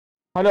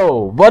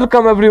Hello,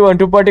 welcome everyone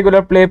to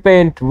Particular Play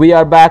Paint. We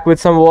are back with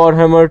some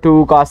Warhammer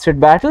 2 casted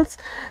battles.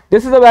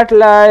 This is a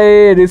battle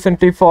I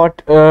recently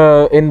fought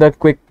in the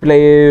quick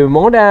play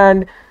mode,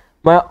 and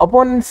my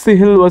opponent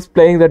Sihil was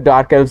playing the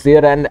Dark Elves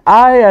here, and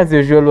I, as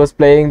usual, was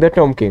playing the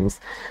Tomb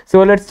Kings.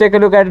 So let's take a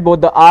look at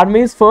both the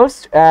armies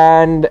first.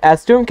 And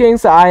as Tomb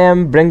Kings, I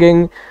am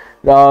bringing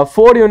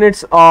 4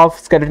 units of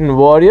Skeleton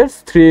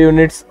Warriors, 3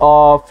 units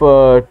of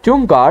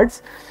Tomb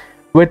Guards,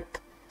 with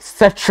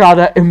Setra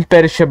the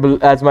Imperishable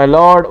as my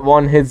lord,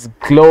 won his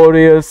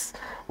glorious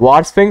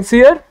War Sphinx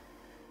here.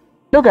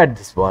 Look at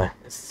this boy,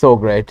 it's so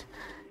great.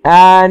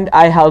 And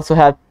I also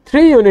have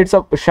 3 units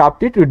of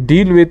Ushapti to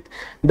deal with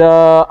the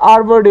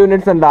armored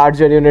units and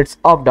larger units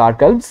of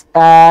Dark Elves,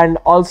 and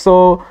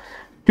also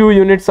 2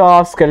 units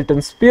of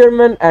Skeleton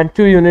Spearmen and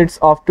 2 units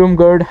of Tomb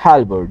Guard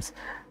Halberds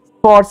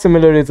for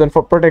similar reason,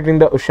 for protecting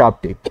the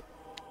Ushapti.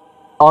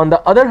 On the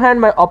other hand,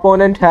 my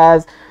opponent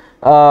has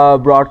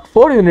brought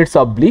 4 units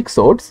of Bleak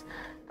Swords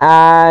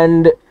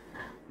and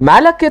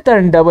Malekith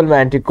and Double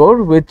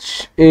Manticore,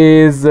 which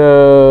is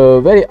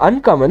very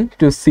uncommon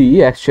to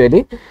see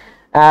actually.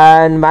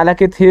 And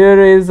Malekith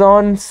here is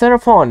on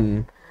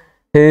Seraphon,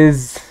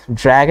 his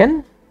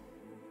dragon.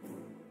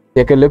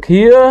 Take a look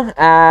here,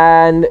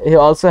 and he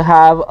also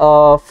have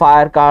a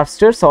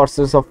Firecaster,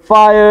 Sorceress of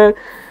Fire,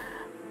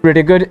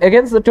 pretty good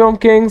against the Tomb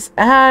Kings,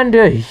 and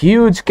a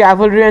huge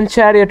cavalry and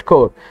chariot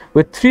corps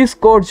with 3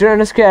 Scourge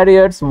Janus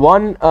chariots,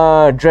 1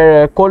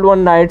 Cold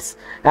One Knights,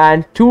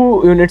 and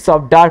 2 units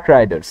of Dark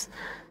Riders.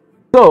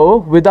 So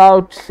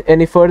without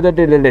any further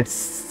delay,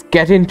 let's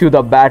get into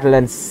the battle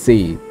and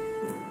see.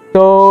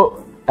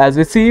 So as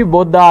we see,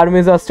 both the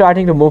armies are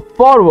starting to move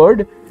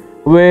forward,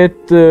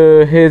 with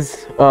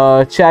his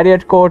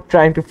chariot corps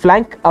trying to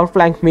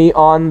outflank me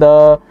on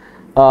the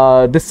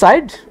this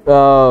side,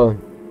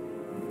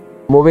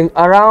 moving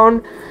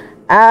around.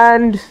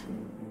 And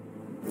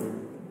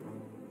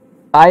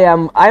I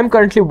am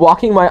currently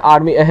walking my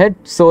army ahead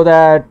so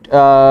that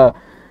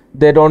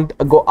they don't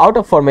go out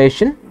of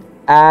formation,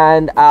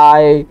 and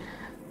I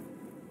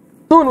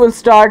soon will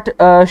start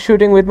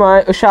shooting with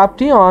my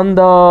Ushapti on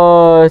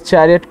the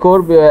chariot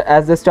corps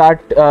as they start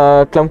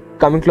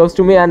coming close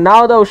to me. And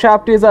now the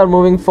Ushaptis are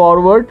moving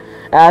forward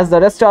as the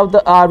rest of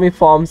the army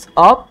forms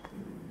up.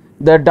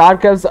 The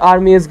Dark Elves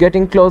army is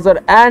getting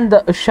closer, and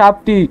the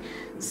Ushapti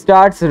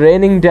starts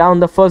raining down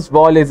the first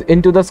volleys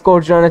into the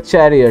Scourge Runner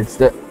chariots,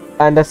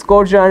 and the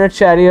Scourge Runner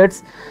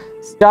chariots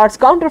starts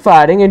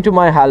counter-firing into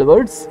my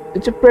halberds.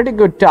 It's a pretty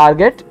good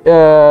target.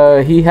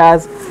 He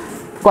has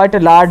quite a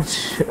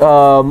large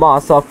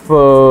mass of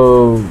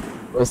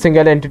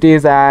single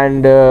entities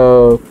and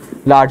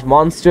large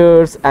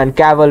monsters and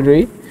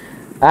cavalry,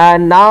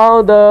 and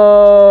now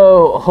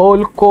the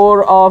whole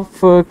core of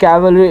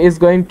cavalry is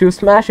going to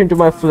smash into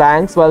my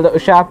flanks, while the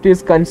Ushapti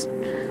is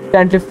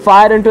constantly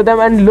fire into them.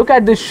 And look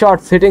at these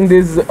shots hitting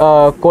these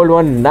Cold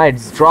One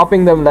Knights,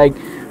 dropping them like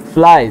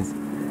flies.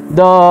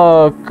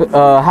 The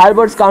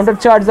halberds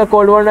countercharge the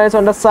Cold One Knights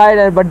on the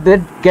side, but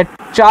they get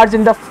charged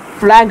in the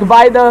flank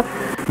by the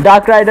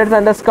Dark Riders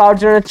and the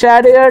Scourge Runner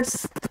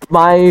chariots.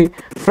 My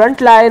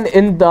front line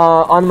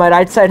on my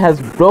right side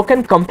has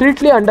broken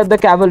completely under the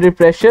cavalry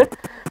pressure.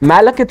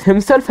 Malekith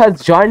himself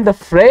has joined the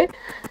fray,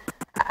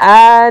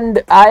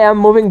 and I am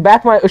moving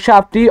back my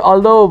Ushapti,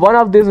 although one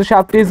of these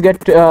Ushaptis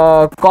get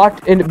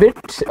caught in a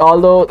bit,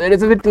 although there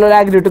is a bit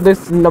lag due to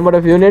this number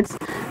of units.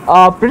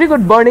 Pretty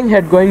good burning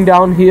head going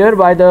down here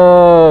by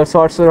the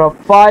Sorcerer of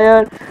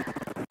Fire.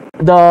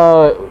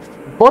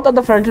 Both of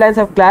the front lines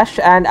have clashed,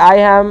 and I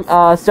am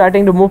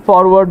starting to move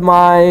forward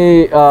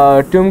my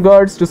Tomb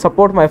Guards to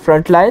support my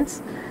front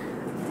lines.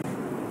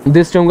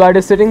 This Tomb Guard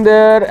is sitting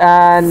there,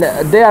 and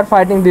they are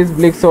fighting this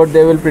Bleak Sword.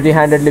 They will pretty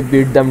handedly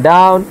beat them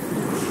down.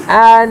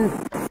 And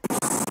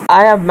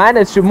I have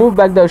managed to move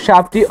back the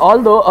Ushapti,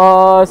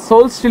 although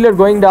Soul Stealer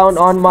going down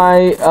on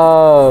my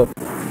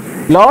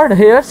lord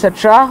here,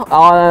 Setra,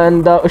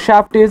 and the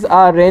Ushaptis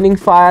are raining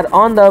fire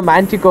on the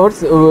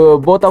Manticores,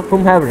 both of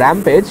whom have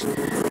rampage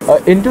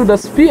into the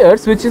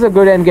spears, which is a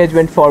good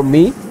engagement for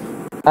me.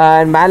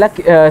 And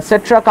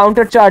Setra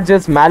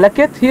countercharges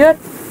Malekith here.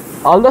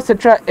 Although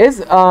Setra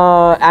is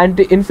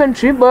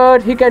anti-infantry,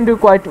 but he can do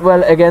quite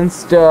well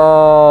against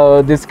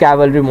these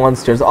cavalry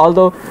monsters.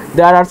 Although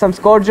there are some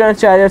Scourge Runner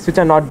chariots which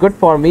are not good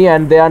for me,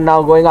 and they are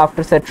now going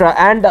after Setra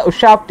and the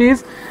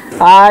Ushaptis.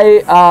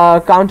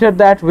 I countered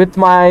that with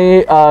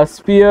my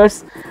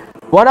spears.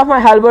 One of my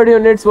halberd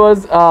units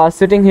was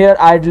sitting here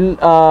idle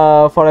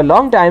for a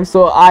long time,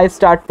 so I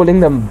start pulling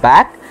them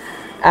back.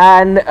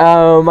 And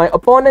my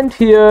opponent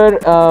here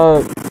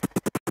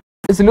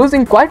is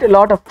losing quite a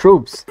lot of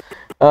troops.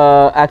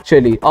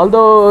 Actually,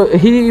 although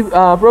he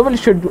probably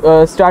should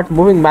start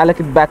moving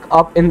Malekith back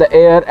up in the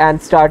air and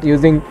start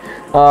using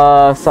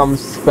some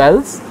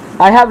spells.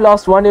 I have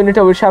lost 1 unit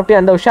of Ushapti,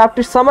 and the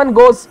Ushapti summon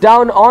goes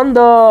down on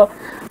the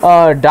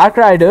Dark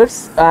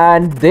Riders,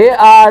 and they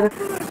are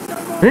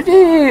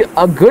pretty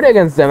good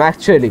against them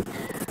actually.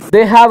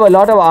 They have a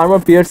lot of armor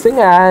piercing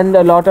and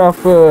a lot of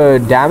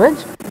damage.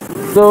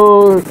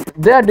 So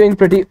they are doing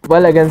pretty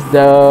well against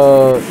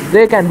the,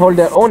 they can hold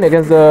their own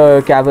against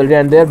the cavalry,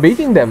 and they are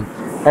beating them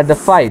at the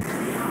fight.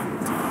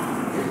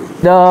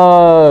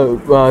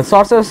 The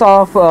sorceress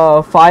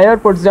of fire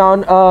puts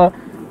down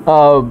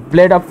a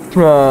blade of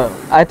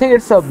I think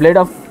it's a blade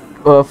of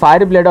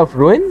fiery blade of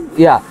ruin.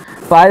 Yeah,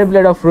 fiery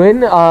blade of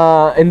ruin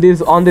in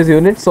these, on these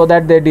units, so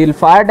that they deal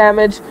fire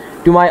damage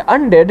to my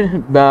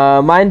undead.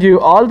 Mind you,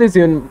 all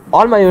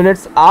my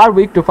units are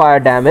weak to fire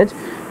damage,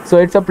 so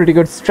it's a pretty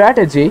good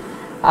strategy.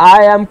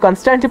 I am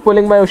constantly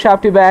pulling my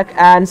Ushapti back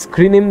and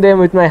screening them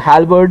with my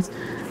halberds.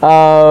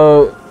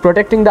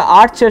 Protecting the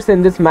archers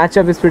in this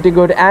matchup is pretty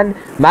good, and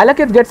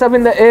Malekith gets up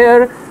in the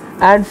air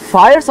and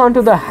fires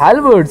onto the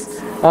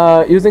halberds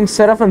using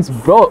Seraphim's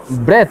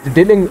breath,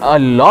 dealing a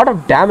lot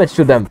of damage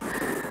to them.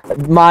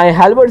 My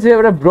halberds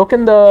here have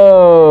broken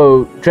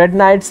the Dread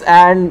Knights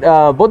and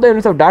both the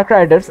units of Dark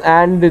Riders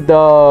and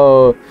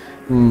the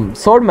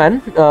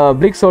swordman,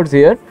 Bleak Swords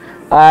here.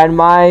 And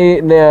my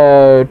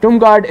Tomb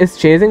Guard is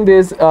chasing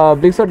this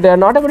Bleak Sword. They are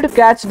not able to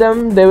catch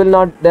them. They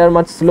are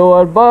much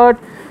slower, but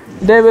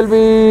they will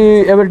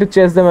be able to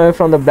chase them away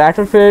from the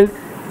battlefield.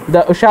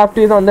 The Ushapti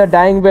is on their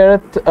dying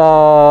breath,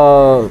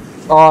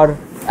 or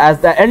as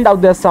the end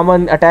of their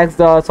summon attacks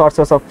the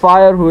Sorceress of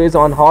Fire, who is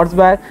on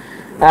horseback,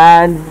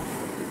 and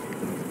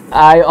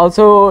I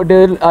also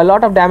did a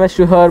lot of damage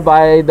to her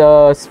by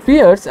the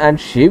spears, and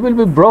she will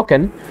be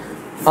broken.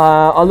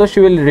 Although she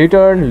will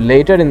return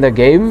later in the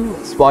game,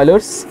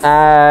 spoilers.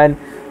 And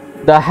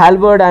the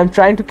halberd, I am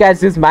trying to catch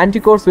these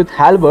manticores with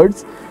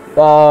halberds,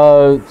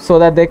 so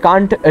that they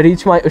can't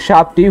reach my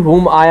Ushapti,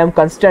 whom I am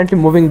constantly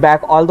moving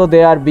back, although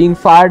they are being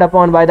fired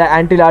upon by the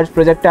anti-large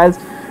projectiles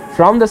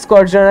from the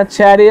Scourger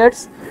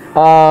chariots,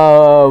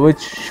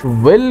 which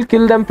will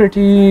kill them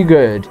pretty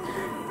good.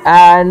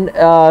 And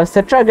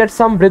Cetra gets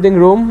some breathing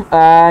room,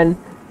 and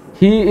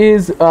he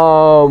is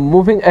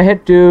moving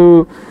ahead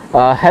to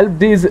help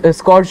these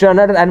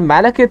Scourgerunners, and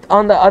Malekith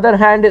on the other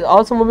hand is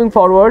also moving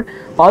forward.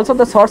 Also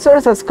the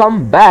sorceress has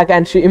come back,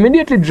 and she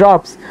immediately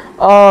drops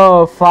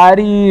a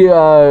fiery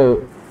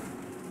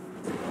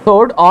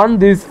sword on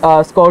these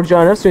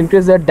Scourgerunners to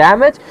increase their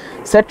damage.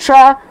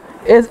 Cetra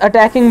is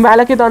attacking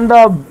Malekith on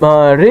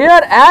the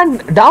rear,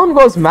 and down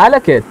goes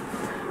Malekith.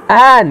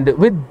 And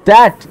with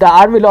that, the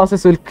army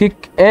losses will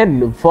kick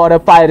in for a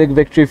Pyrrhic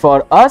victory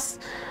for us.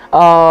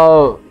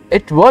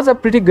 It was a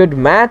pretty good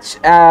match.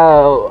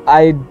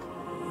 I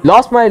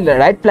lost my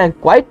right flank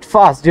quite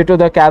fast due to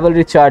the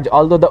cavalry charge,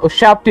 although the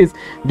Ushaptis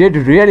did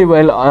really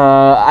well.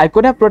 I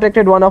could have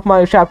protected one of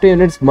my Ushapti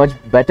units much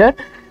better,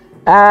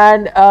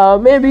 and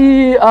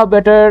maybe a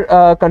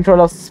better control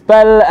of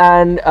spell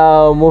and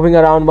moving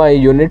around my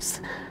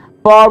units.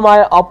 For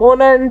my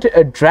opponent,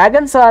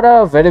 dragons are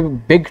a very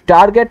big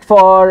target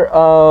for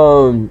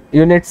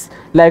units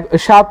like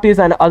Ushaptis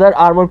and other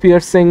armor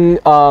piercing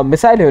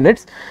missile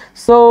units.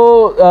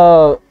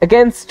 So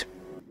against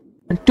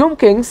Tomb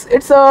Kings,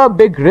 it's a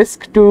big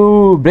risk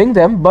to bring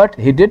them, but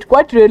he did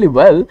quite really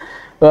well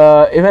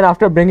even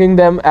after bringing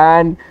them,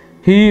 and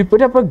he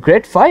put up a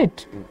great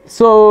fight.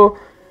 So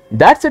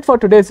that's it for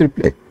today's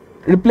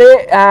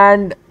replay,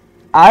 and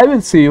I will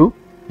see you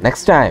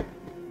next time.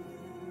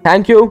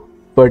 Thank you.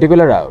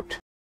 Particular out.